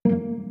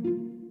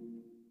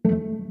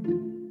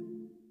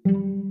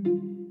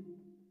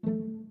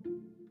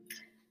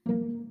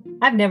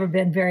I've never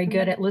been very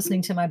good at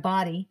listening to my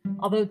body,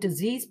 although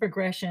disease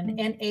progression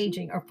and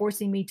aging are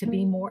forcing me to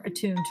be more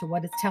attuned to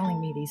what it's telling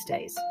me these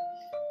days.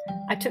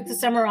 I took the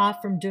summer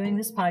off from doing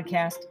this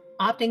podcast,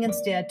 opting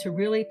instead to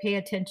really pay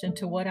attention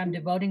to what I'm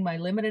devoting my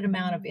limited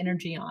amount of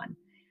energy on.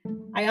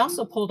 I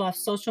also pulled off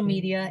social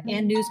media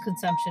and news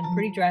consumption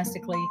pretty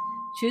drastically,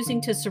 choosing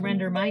to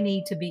surrender my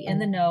need to be in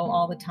the know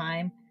all the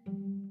time,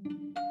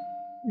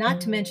 not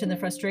to mention the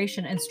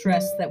frustration and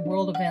stress that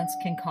world events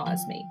can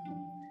cause me.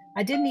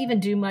 I didn't even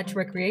do much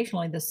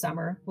recreationally this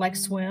summer, like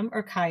swim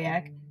or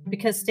kayak,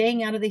 because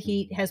staying out of the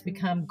heat has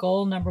become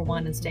goal number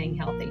one in staying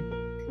healthy.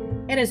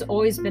 It has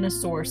always been a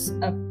source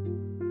of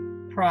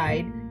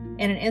pride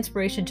and an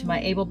inspiration to my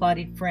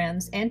able-bodied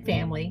friends and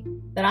family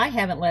that I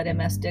haven't let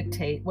MS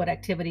dictate what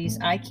activities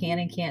I can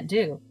and can't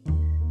do.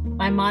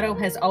 My motto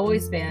has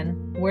always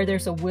been, where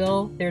there's a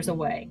will, there's a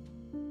way.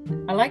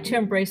 I like to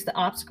embrace the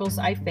obstacles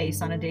I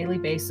face on a daily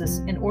basis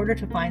in order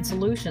to find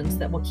solutions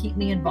that will keep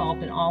me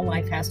involved in all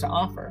life has to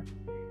offer,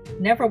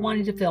 never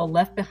wanting to feel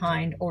left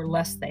behind or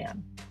less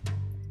than.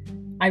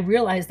 I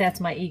realize that's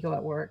my ego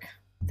at work,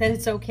 that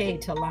it's okay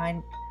to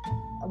align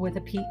with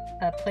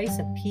a place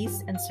of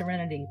peace and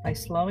serenity by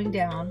slowing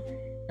down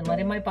and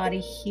letting my body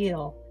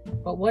heal.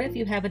 But what if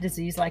you have a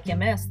disease like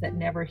MS that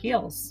never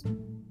heals?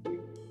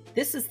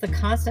 This is the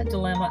constant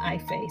dilemma I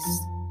face.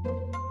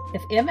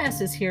 If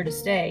MS is here to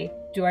stay,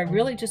 do I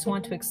really just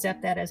want to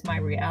accept that as my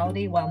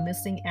reality while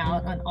missing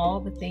out on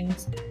all the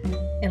things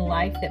in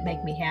life that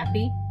make me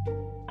happy?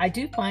 I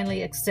do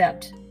finally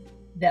accept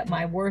that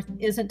my worth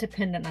isn't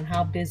dependent on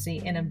how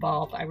busy and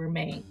involved I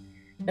remain,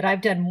 that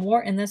I've done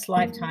more in this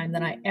lifetime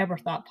than I ever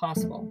thought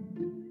possible.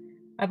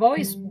 I've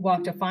always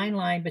walked a fine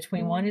line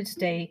between wanting to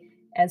stay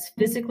as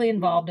physically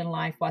involved in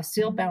life while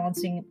still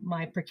balancing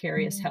my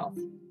precarious health.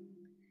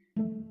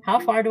 How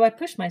far do I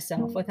push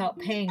myself without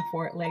paying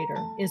for it later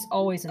is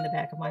always in the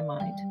back of my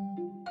mind.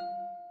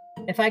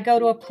 If I go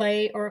to a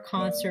play or a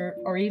concert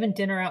or even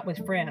dinner out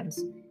with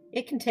friends,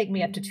 it can take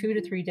me up to 2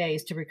 to 3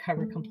 days to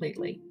recover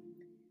completely.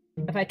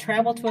 If I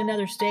travel to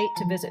another state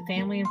to visit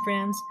family and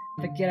friends,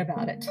 forget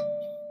about it.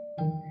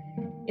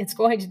 It's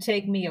going to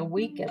take me a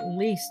week at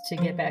least to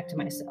get back to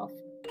myself.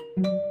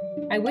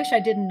 I wish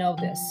I didn't know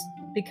this,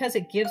 because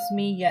it gives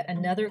me yet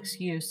another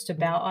excuse to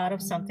bow out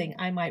of something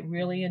I might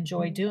really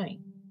enjoy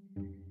doing.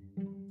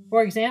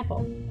 For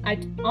example, I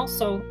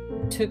also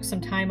took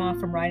some time off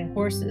from riding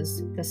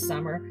horses this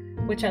summer,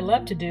 which I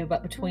love to do,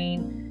 but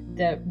between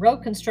the road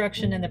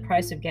construction and the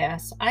price of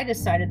gas, I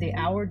decided the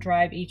hour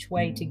drive each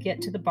way to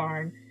get to the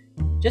barn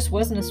just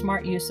wasn't a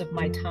smart use of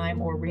my time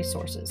or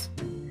resources.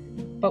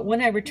 But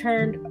when I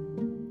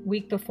returned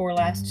week before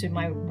last to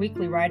my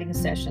weekly riding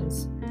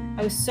sessions,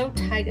 I was so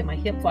tight in my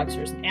hip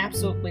flexors and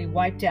absolutely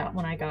wiped out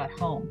when I got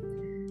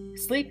home,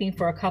 sleeping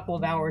for a couple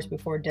of hours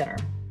before dinner.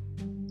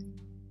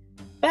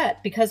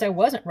 But because I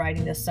wasn't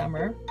riding this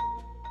summer,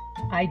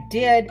 I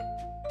did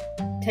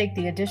take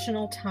the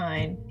additional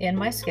time in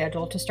my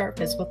schedule to start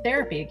physical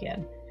therapy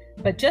again.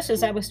 But just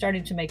as I was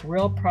starting to make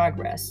real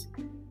progress,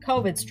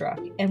 COVID struck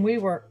and we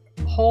were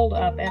holed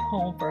up at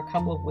home for a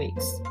couple of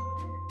weeks.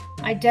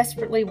 I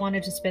desperately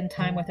wanted to spend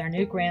time with our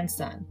new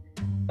grandson,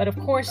 but of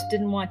course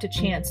didn't want to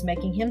chance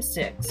making him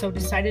sick, so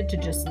decided to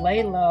just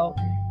lay low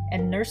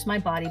and nurse my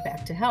body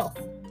back to health.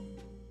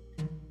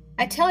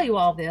 I tell you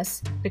all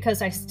this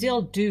because I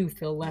still do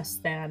feel less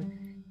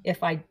than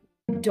if I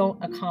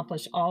don't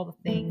accomplish all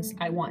the things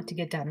I want to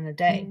get done in a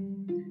day.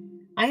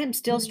 I am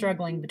still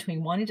struggling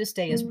between wanting to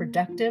stay as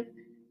productive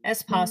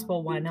as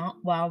possible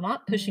while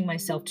not pushing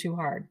myself too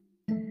hard.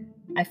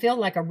 I feel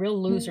like a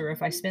real loser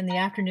if I spend the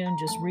afternoon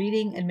just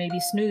reading and maybe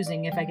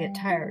snoozing if I get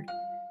tired,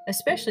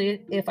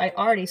 especially if I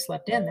already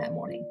slept in that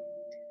morning.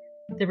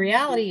 The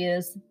reality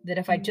is that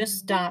if I just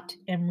stopped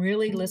and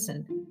really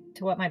listened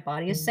to what my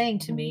body is saying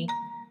to me,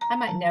 I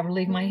might never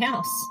leave my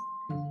house.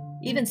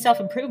 Even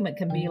self-improvement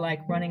can be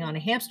like running on a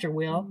hamster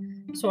wheel,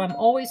 so I'm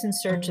always in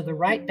search of the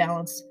right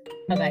balance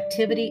of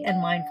activity and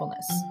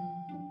mindfulness.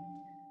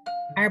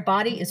 Our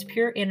body is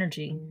pure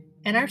energy,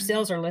 and our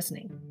cells are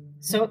listening,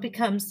 so it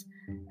becomes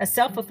a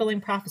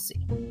self-fulfilling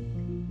prophecy.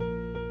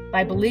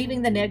 By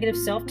believing the negative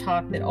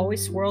self-talk that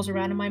always swirls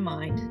around in my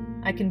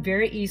mind, I can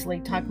very easily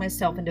talk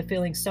myself into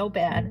feeling so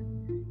bad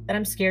that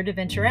I'm scared to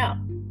venture out.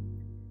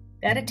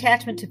 That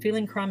attachment to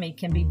feeling crummy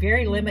can be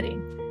very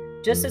limiting,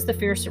 just as the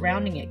fear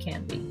surrounding it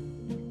can be.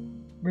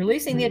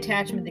 Releasing the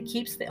attachment that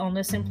keeps the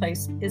illness in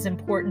place is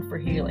important for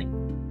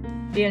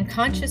healing. The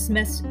unconscious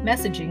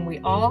messaging we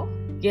all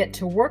get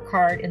to work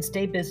hard and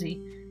stay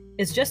busy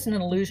is just an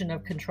illusion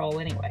of control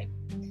anyway.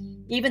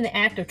 Even the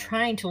act of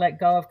trying to let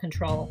go of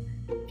control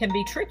can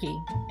be tricky,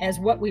 as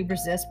what we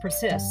resist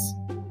persists.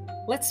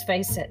 Let's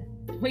face it,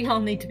 we all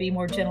need to be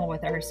more gentle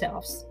with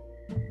ourselves.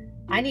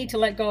 I need to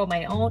let go of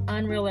my own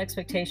unreal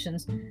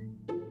expectations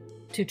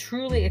to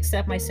truly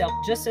accept myself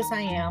just as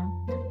I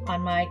am,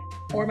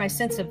 my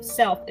sense of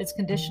self is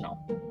conditional.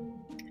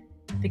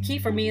 The key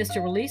for me is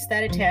to release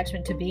that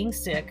attachment to being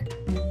sick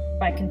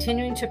by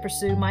continuing to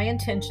pursue my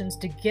intentions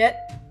to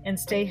get and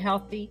stay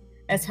healthy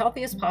as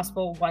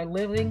possible while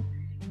living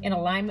in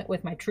alignment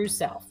with my true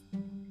self.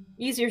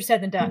 Easier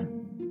said than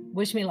done.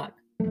 Wish me luck.